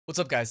What's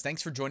up, guys?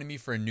 Thanks for joining me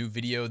for a new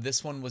video.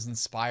 This one was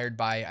inspired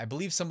by, I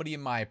believe, somebody in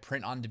my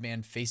print on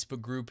demand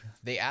Facebook group.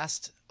 They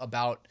asked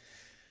about,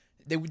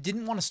 they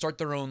didn't want to start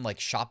their own like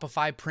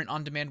Shopify print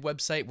on demand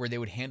website where they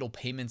would handle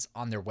payments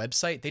on their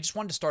website. They just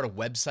wanted to start a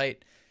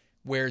website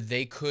where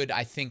they could,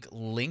 I think,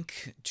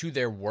 link to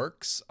their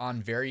works on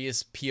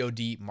various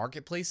POD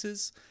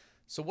marketplaces.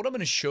 So what I'm going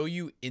to show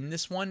you in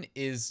this one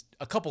is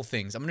a couple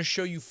things. I'm going to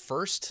show you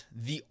first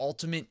the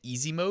ultimate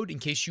easy mode in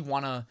case you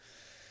want to,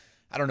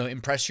 I don't know,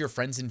 impress your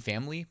friends and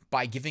family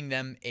by giving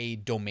them a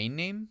domain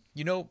name,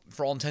 you know,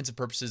 for all intents and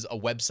purposes, a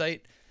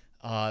website.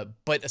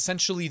 But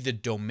essentially the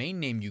domain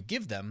name you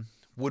give them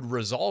would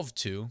resolve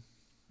to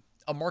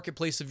a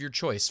marketplace of your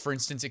choice. For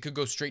instance, it could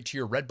go straight to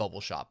your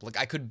Redbubble shop. Like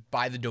I could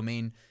buy the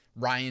domain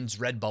Ryan's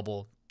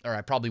Redbubble, or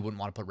I probably wouldn't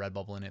want to put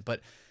Redbubble in it,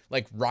 but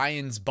like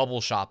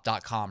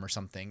ryansbubbleshop.com or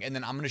something. And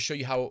then I'm going to show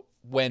you how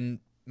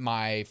when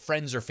my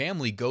friends or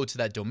family go to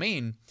that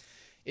domain,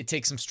 it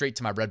takes them straight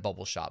to my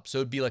Redbubble shop. So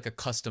it'd be like a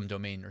custom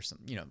domain or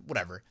something, you know,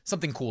 whatever,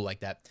 something cool like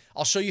that.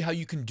 I'll show you how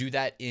you can do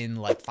that in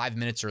like 5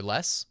 minutes or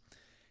less.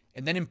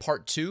 And then in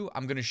part 2,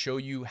 I'm going to show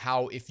you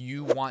how if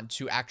you want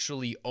to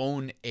actually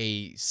own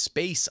a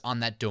space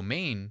on that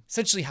domain,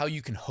 essentially how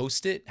you can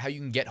host it, how you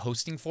can get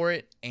hosting for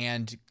it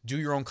and do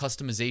your own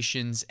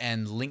customizations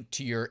and link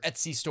to your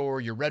Etsy store,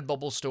 your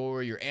Redbubble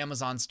store, your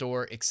Amazon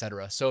store,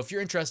 etc. So if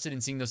you're interested in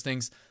seeing those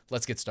things,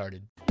 let's get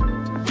started.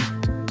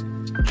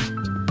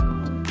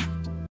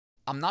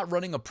 I'm not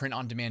running a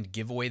print-on-demand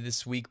giveaway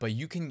this week, but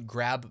you can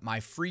grab my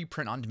free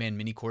print-on-demand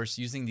mini course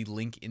using the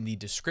link in the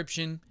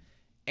description.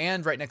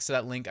 And right next to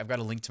that link, I've got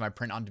a link to my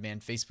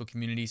print-on-demand Facebook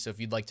community. So if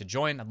you'd like to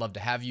join, I'd love to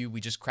have you.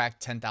 We just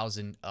cracked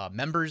 10,000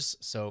 members.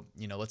 So,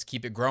 you know, let's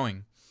keep it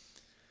growing.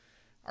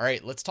 All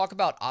right, let's talk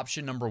about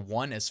option number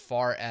 1 as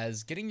far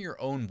as getting your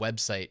own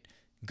website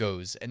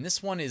goes. And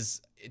this one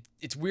is,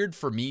 it's weird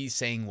for me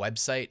saying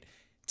website.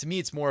 To me,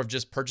 it's more of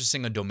just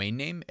purchasing a domain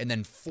name and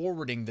then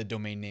forwarding the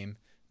domain name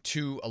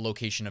to a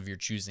location of your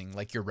choosing,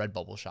 like your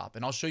Redbubble shop.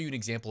 And I'll show you an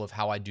example of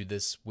how I do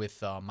this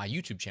with my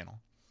YouTube channel.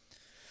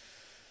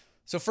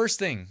 So first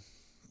thing,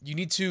 you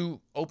need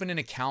to open an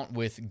account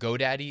with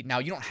GoDaddy. Now,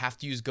 you don't have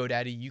to use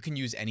GoDaddy. You can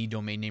use any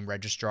domain name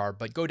registrar,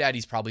 but GoDaddy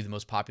is probably the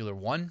most popular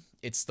one.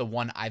 It's the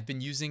one I've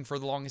been using for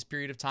the longest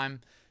period of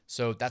time.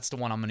 So that's the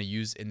one I'm going to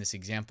use in this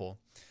example.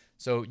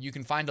 So you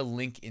can find a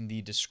link in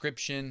the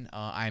description.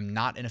 I'm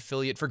not an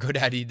affiliate for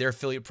GoDaddy. Their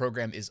affiliate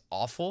program is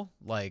awful.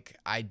 Like,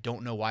 I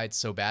don't know why it's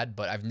so bad,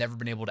 but I've never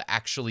been able to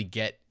actually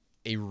get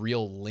a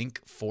real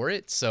link for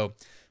it. So,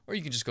 or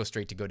you can just go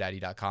straight to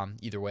GoDaddy.com,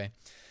 either way.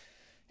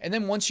 And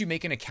then once you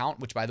make an account,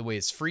 which by the way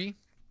is free,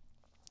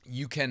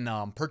 you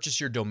can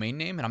purchase your domain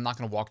name. And I'm not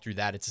going to walk through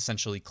that. It's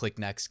essentially click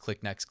next,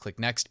 click next, click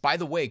next. By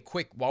the way,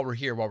 quick, while we're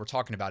here, while we're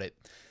talking about it,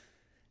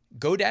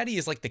 GoDaddy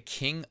is like the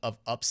king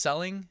of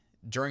upselling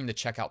during the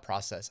checkout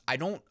process.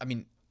 I've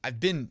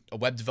been a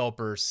web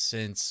developer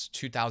since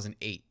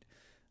 2008.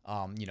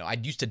 You know, I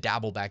used to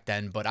dabble back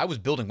then, but I was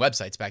building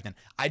websites back then.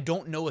 I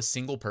don't know a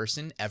single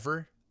person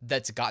ever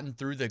that's gotten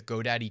through the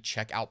GoDaddy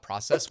checkout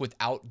process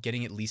without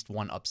getting at least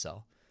one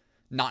upsell,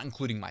 not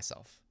including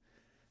myself,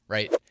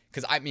 right?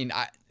 Because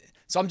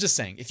so I'm just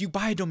saying, if you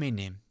buy a domain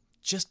name,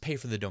 just pay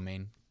for the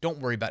domain.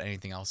 Don't worry about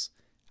anything else.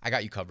 I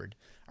got you covered.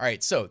 All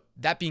right. So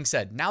that being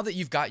said, now that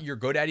you've got your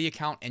GoDaddy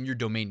account and your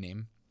domain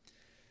name,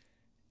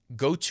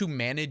 go to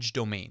manage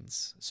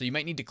domains. So you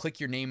might need to click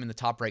your name in the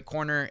top right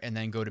corner and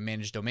then go to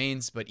manage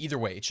domains. But either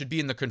way, it should be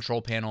in the control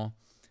panel.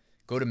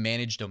 Go to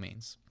manage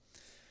domains.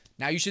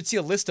 Now you should see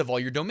a list of all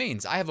your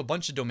domains. I have a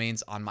bunch of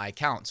domains on my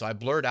account. So I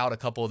blurred out a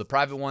couple of the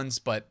private ones,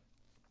 but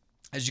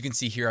as you can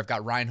see here, I've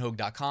got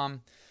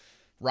ryanhogue.com,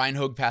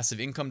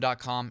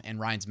 ryanhoguepassiveincome.com, and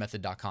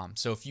ryansmethod.com.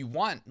 So if you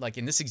want, like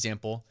in this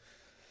example,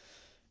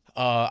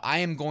 I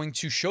am going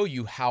to show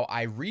you how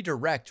I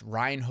redirect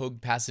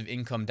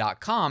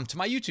ryanhoguepassiveincome.com to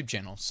my YouTube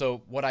channel.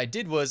 So what I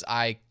did was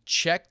I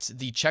checked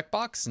the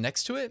checkbox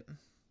next to it,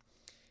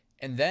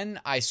 and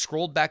then I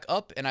scrolled back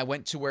up and I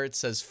went to where it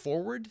says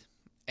forward,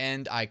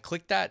 and I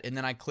clicked that, and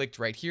then I clicked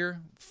right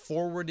here,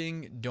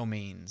 forwarding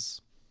domains.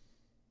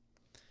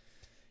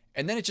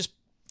 And then it just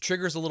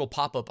triggers a little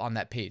pop-up on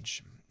that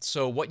page.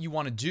 So what you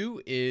want to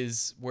do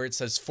is where it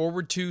says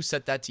forward to,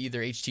 set that to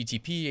either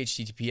HTTP,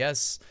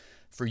 HTTPS.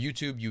 For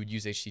YouTube, you would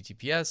use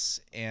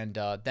HTTPS and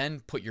then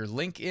put your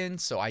link in.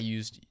 So I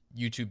used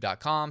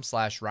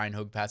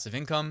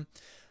youtube.com/ryanhoguepassiveincome.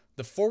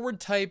 The forward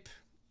type,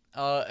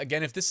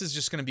 again, if this is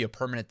just going to be a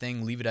permanent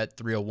thing, leave it at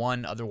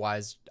 301.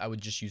 Otherwise, I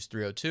would just use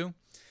 302.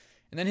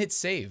 And then hit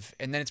save.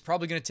 And then it's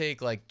probably going to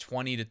take like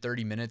 20 to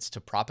 30 minutes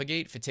to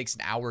propagate. If it takes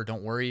an hour,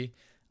 don't worry.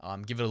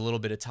 Give it a little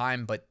bit of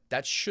time, but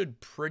that should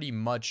pretty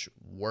much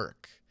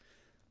work.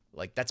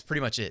 Like, that's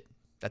pretty much it.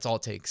 That's all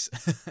it takes.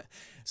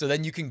 So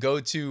then you can go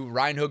to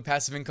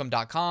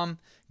ryanhoguepassiveincome.com,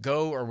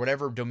 go or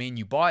whatever domain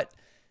you bought,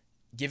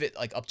 give it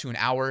like up to an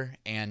hour,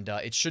 and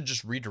it should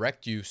just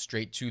redirect you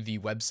straight to the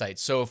website.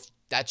 So if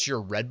that's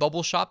your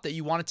Redbubble shop that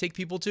you want to take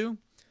people to,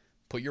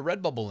 put your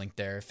Redbubble link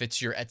there. If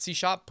it's your Etsy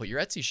shop, put your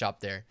Etsy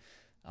shop there,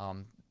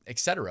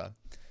 etc.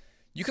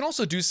 You can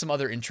also do some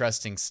other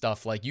interesting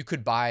stuff. Like you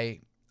could buy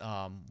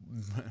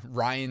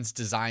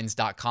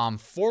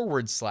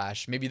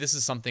ryansdesigns.com/. Maybe this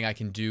is something I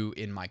can do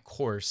in my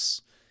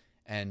course.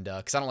 And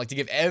because I don't like to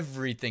give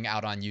everything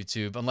out on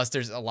YouTube unless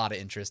there's a lot of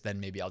interest,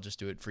 then maybe I'll just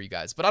do it for you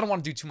guys. But I don't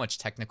want to do too much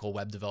technical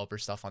web developer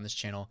stuff on this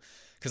channel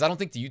because I don't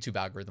think the YouTube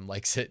algorithm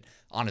likes it,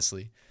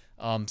 honestly.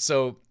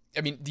 So,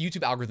 I mean, the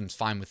YouTube algorithm's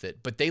fine with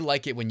it, but they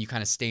like it when you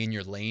kind of stay in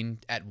your lane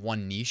at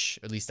one niche.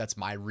 At least that's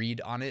my read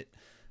on it.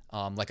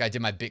 Like I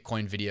did my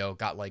Bitcoin video,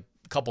 got like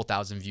a couple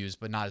thousand views,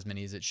 but not as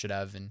many as it should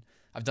have. And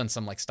I've done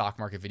some like stock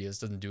market videos,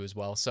 doesn't do as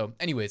well. So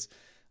anyways,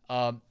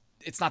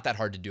 it's not that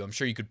hard to do. I'm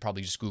sure you could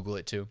probably just Google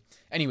it too.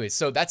 Anyways,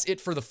 so that's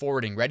it for the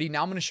forwarding. Ready?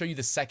 Now I'm going to show you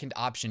the second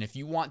option. If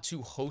you want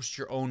to host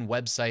your own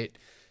website,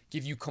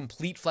 give you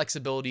complete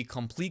flexibility,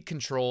 complete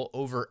control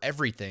over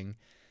everything.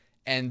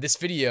 And this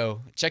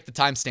video, check the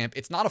timestamp.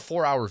 It's not a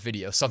 4-hour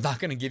video, so I'm not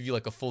going to give you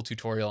like a full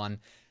tutorial on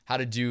how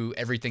to do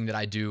everything that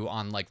I do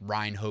on like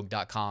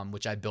ryanhogue.com,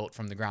 which I built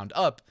from the ground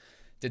up,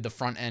 did the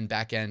front end,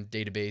 back end,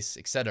 database,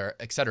 etc.,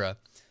 etc.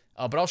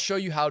 But I'll show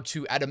you how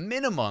to, at a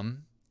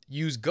minimum,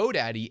 use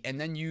GoDaddy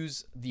and then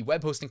use the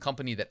web hosting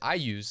company that I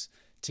use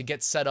to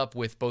get set up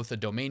with both a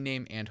domain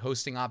name and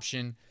hosting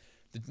option,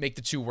 to make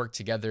the two work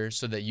together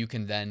so that you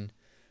can then,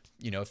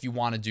 you know, if you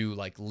want to do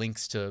like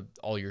links to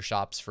all your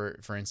shops,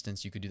 for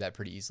instance, you could do that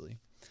pretty easily.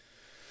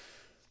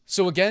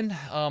 So again,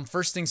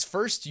 first things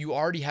first, you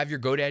already have your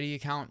GoDaddy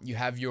account, you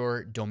have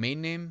your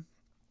domain name,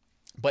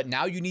 but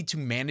now you need to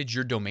manage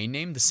your domain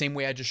name the same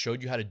way I just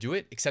showed you how to do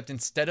it, except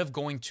instead of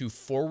going to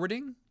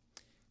forwarding,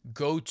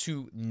 go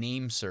to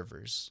name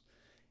servers.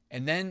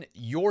 And then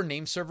your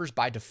name servers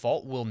by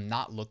default will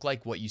not look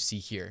like what you see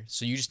here.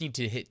 So you just need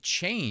to hit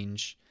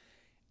change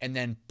and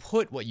then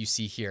put what you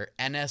see here,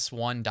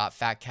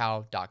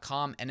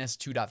 ns1.fatcow.com,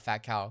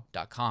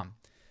 ns2.fatcow.com.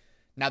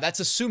 Now that's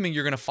assuming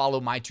you're going to follow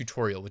my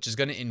tutorial, which is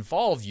going to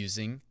involve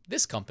using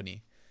this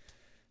company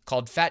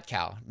called Fat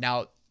Cow.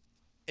 Now,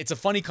 it's a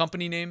funny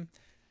company name,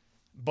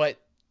 but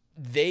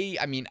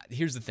I mean,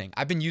 here's the thing.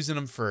 I've been using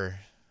them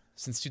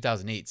since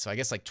 2008. So I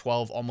guess like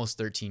 12, almost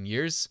 13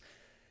 years.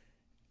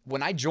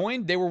 When I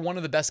joined, they were one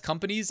of the best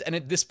companies. And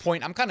at this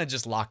point, I'm kind of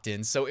just locked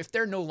in. So if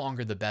they're no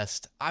longer the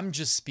best, I'm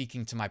just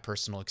speaking to my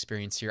personal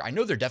experience here. I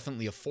know they're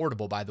definitely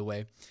affordable, by the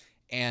way.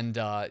 And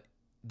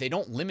they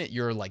don't limit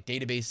your like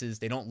databases.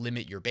 They don't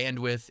limit your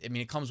bandwidth. I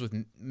mean, it comes with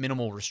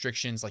minimal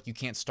restrictions. Like you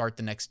can't start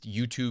the next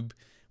YouTube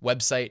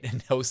website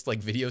and host like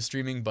video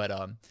streaming. But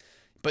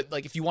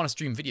like if you want to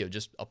stream video,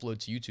 just upload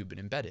to YouTube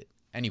and embed it.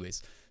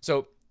 Anyways,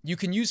 so you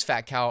can use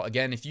Fat Cow.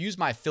 Again, if you use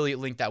my affiliate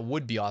link, that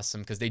would be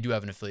awesome because they do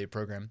have an affiliate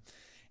program.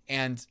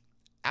 And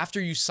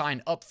after you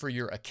sign up for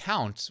your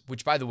account,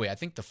 which by the way, I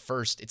think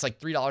it's like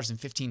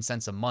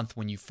 $3.15 a month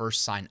when you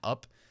first sign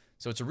up.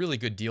 So it's a really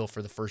good deal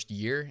for the first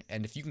year.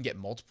 And if you can get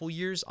multiple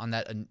years on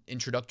that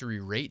introductory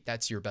rate,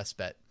 that's your best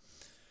bet.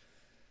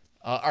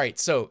 All right.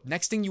 So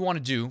next thing you want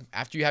to do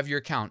after you have your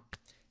account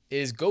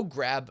is go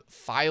grab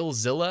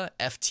FileZilla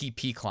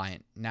FTP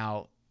client.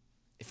 Now,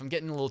 if I'm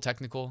getting a little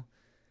technical,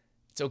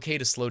 it's okay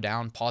to slow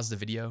down, pause the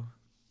video,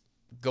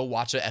 go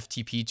watch a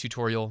FTP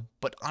tutorial.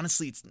 But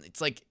honestly, it's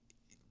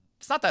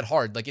not that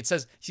hard. Like it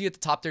says, see at the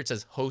top there, it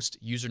says host,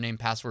 username,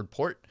 password,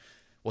 port.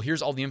 Well,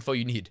 here's all the info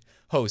you need.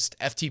 Host,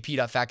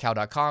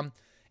 ftp.fatcow.com.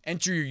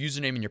 Enter your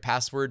username and your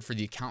password for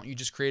the account you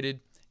just created.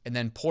 And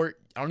then port,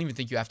 I don't even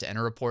think you have to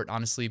enter a port,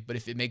 honestly. But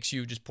if it makes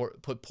you, just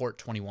put port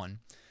 21.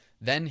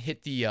 Then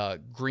hit the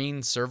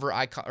green server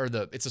icon, or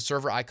it's a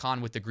server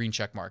icon with the green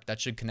check mark. That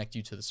should connect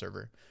you to the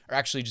server. Or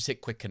actually just hit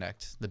quick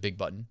connect, the big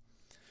button.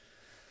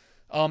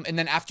 And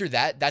then after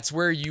that, that's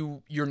where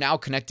you're now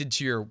connected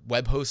to your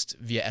web host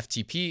via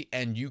FTP,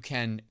 and you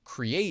can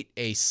create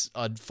a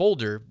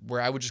folder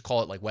where I would just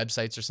call it like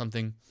websites or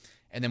something.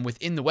 And then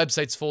within the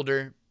websites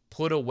folder,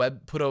 put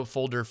a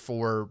folder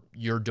for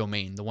your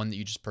domain, the one that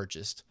you just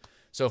purchased.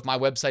 So if my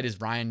website is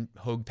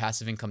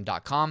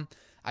ryanhoguepassiveincome.com,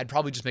 I'd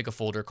probably just make a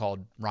folder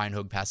called Ryan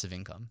Hogue Passive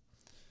Income.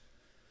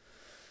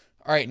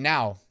 All right,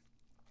 now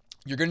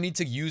you're going to need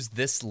to use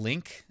this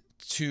link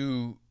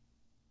to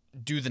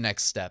do the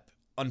next step.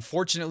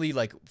 Unfortunately,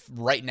 like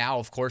right now,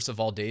 of course, of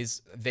all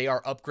days, they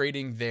are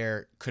upgrading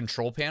their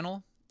control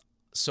panel.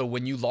 So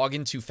when you log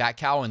into Fat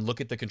Cow and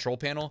look at the control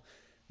panel,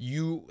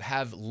 you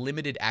have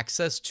limited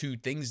access to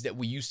things that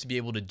we used to be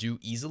able to do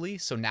easily.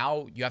 So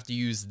now you have to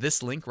use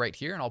this link right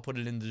here, and I'll put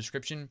it in the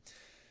description,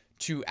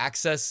 to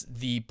access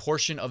the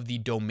portion of the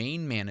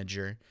domain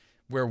manager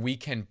where we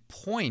can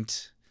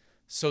point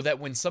so that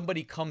when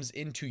somebody comes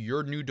into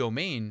your new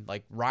domain,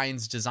 like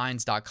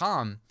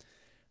ryansdesigns.com,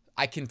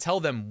 I can tell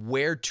them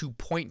where to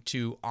point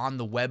to on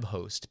the web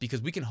host,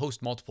 because we can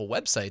host multiple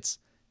websites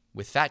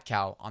with Fat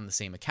Cow on the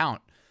same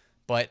account,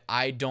 but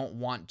I don't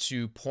want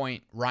to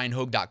point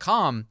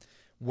ryanhogue.com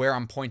where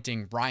I'm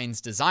pointing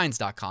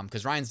ryansdesigns.com,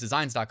 because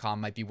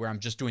ryansdesigns.com might be where I'm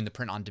just doing the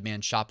print on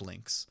demand shop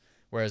links,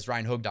 whereas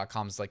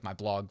ryanhogue.com is like my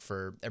blog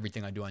for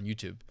everything I do on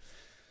YouTube.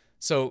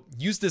 So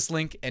use this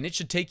link and it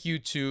should take you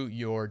to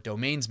your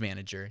domains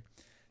manager.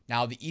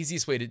 Now, the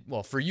easiest way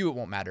well, for you, it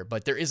won't matter,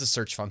 but there is a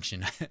search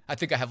function. I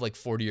think I have like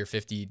 40 or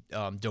 50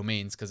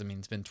 domains because, I mean,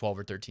 it's been 12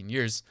 or 13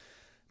 years.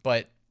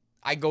 But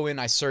I go in,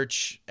 I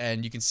search,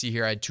 and you can see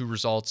here I had 2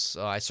 results.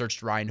 I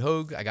searched Ryan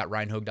Hogue. I got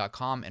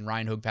ryanhogue.com and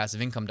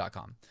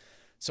ryanhoguepassiveincome.com.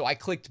 So I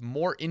clicked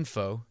more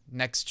info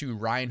next to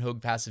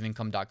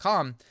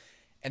ryanhoguepassiveincome.com,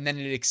 and then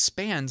it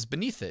expands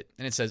beneath it.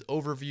 And it says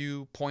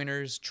overview,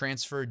 pointers,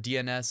 transfer,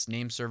 DNS,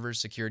 name servers,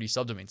 security,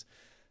 subdomains.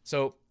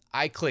 So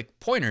I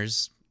click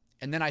pointers,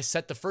 and then I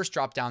set the first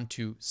drop down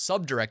to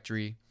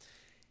subdirectory,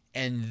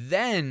 and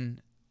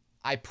then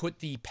I put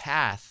the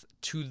path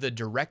to the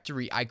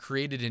directory I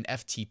created in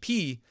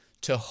FTP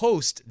to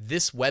host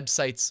this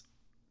website's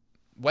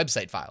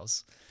website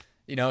files.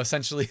 You know,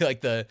 essentially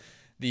like the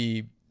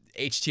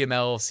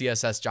HTML,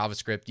 CSS,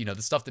 JavaScript, you know,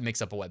 the stuff that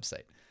makes up a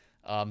website.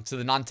 To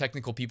the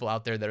non-technical people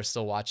out there that are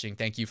still watching,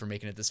 thank you for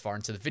making it this far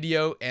into the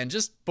video, and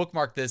just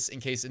bookmark this in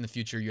case in the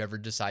future you ever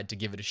decide to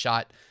give it a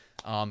shot.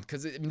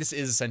 Because I mean, this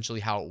is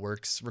essentially how it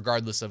works,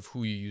 regardless of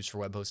who you use for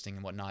web hosting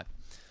and whatnot.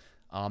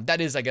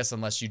 That is, I guess,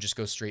 unless you just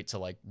go straight to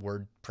like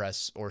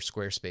WordPress or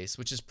Squarespace,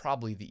 which is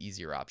probably the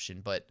easier option.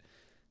 But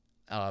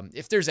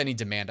if there's any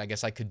demand, I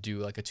guess I could do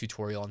like a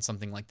tutorial on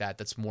something like that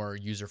that's more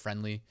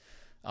user-friendly.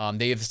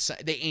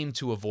 They aim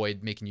to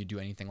avoid making you do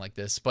anything like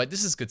this, but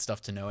this is good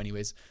stuff to know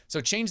anyways.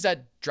 So change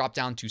that drop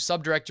down to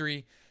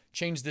subdirectory,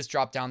 change this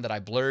drop down that I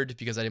blurred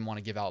because I didn't want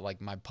to give out like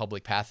my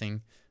public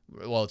pathing.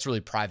 Well, it's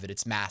really private.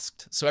 It's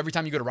masked. So every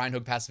time you go to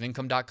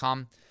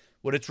ryanhoguepassiveincome.com,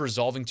 what it's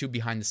resolving to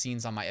behind the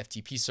scenes on my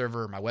FTP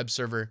server or my web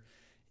server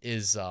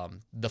is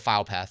the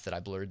file path that I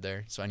blurred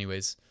there. So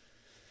anyways,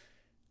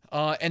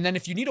 and then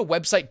if you need a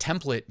website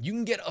template, you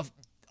can get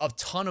a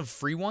ton of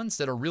free ones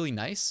that are really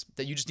nice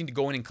that you just need to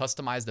go in and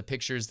customize the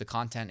pictures, the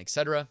content,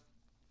 etc.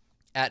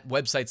 at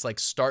websites like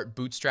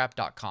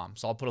startbootstrap.com.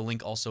 So I'll put a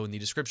link also in the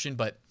description,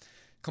 but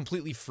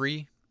completely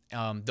free.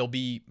 They'll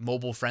be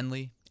mobile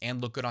friendly and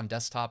look good on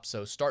desktop.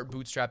 So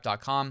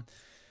startbootstrap.com,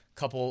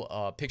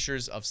 couple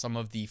pictures of some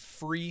of the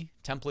free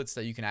templates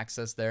that you can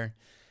access there.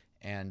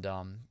 And,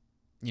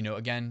 you know,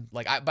 again,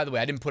 like by the way,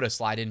 I didn't put a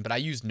slide in, but I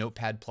use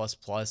Notepad++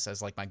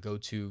 as like my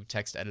go-to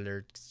text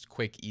editor. It's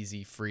quick,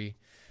 easy, free.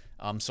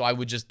 So I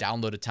would just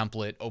download a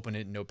template, open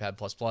it in Notepad++,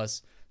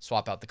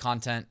 swap out the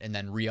content, and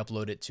then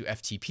re-upload it to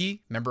FTP.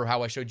 Remember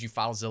how I showed you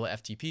FileZilla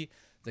FTP?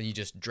 Then you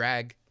just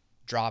drag,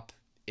 drop,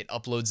 it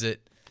uploads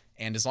it.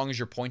 And as long as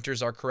your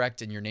pointers are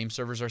correct and your name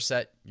servers are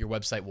set, your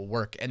website will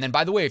work. And then,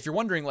 by the way, if you're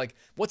wondering, like,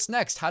 what's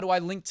next? How do I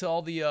link to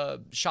all the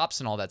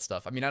shops and all that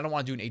stuff? I mean, I don't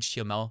want to do an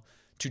HTML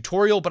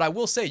tutorial, but I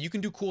will say you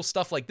can do cool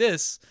stuff like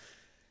this.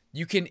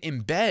 You can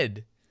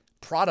embed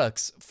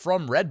products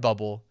from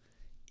Redbubble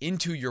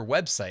into your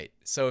website.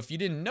 So if you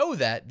didn't know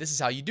that, this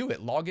is how you do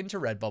it. Log into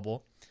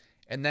Redbubble,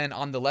 and then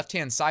on the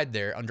left-hand side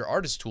there, under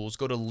Artist Tools,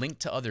 go to Link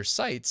to Other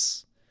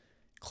Sites.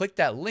 Click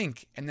that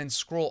link and then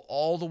scroll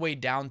all the way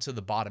down to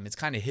the bottom. It's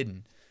kind of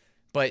hidden,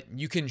 but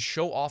you can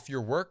show off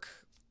your work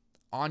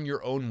on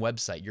your own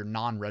website, your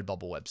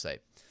non-Redbubble website.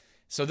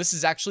 So this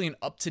is actually an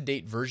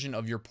up-to-date version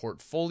of your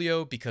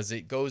portfolio because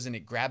it goes and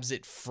it grabs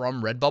it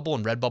from Redbubble,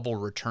 and Redbubble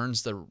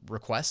returns the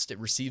request. It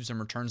receives and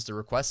returns the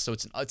request. So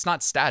it's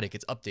not static,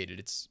 it's updated.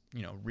 It's,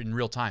 you know, in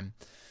real time.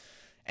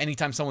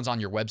 Anytime someone's on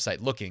your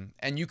website looking,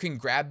 and you can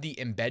grab the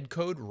embed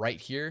code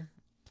right here.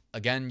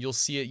 Again, you'll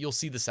see it. You'll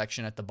see the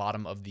section at the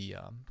bottom of the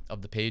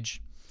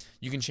page.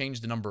 You can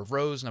change the number of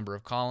rows, number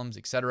of columns,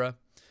 etc.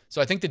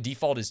 So I think the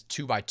default is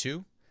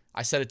 2x2.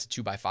 I set it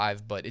to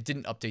 2x5, but it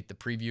didn't update the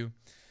preview.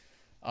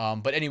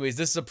 But anyways,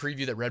 this is a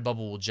preview that Redbubble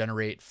will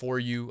generate for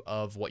you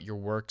of what your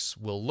works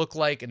will look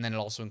like, and then it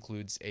also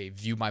includes a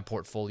View My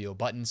Portfolio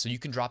button, so you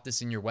can drop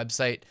this in your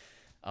website.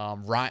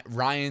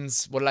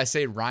 Ryan's, what did I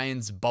say?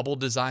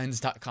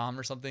 Ryan'sBubbleDesigns.com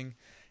or something.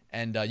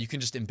 And you can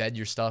just embed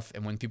your stuff,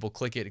 and when people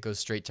click it, it goes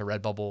straight to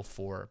Redbubble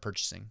for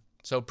purchasing.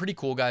 So pretty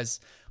cool, guys.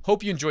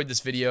 Hope you enjoyed this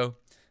video.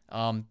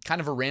 Kind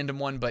of a random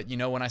one, but you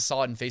know, when I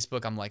saw it in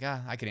Facebook, I'm like,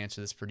 I could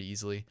answer this pretty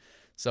easily.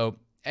 So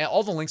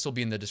all the links will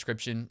be in the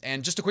description.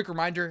 And just a quick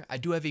reminder, I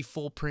do have a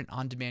full print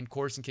on demand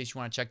course in case you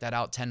want to check that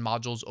out. 10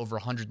 modules, over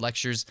 100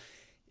 lectures.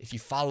 If you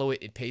follow it,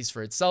 it pays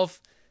for itself.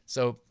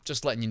 So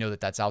just letting you know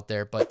that that's out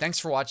there. But thanks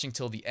for watching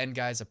till the end,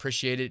 guys.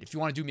 Appreciate it. If you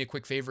want to do me a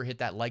quick favor, hit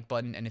that like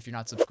button. And if you're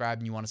not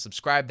subscribed and you want to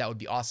subscribe, that would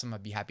be awesome.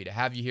 I'd be happy to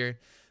have you here.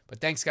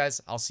 But thanks, guys.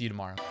 I'll see you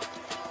tomorrow.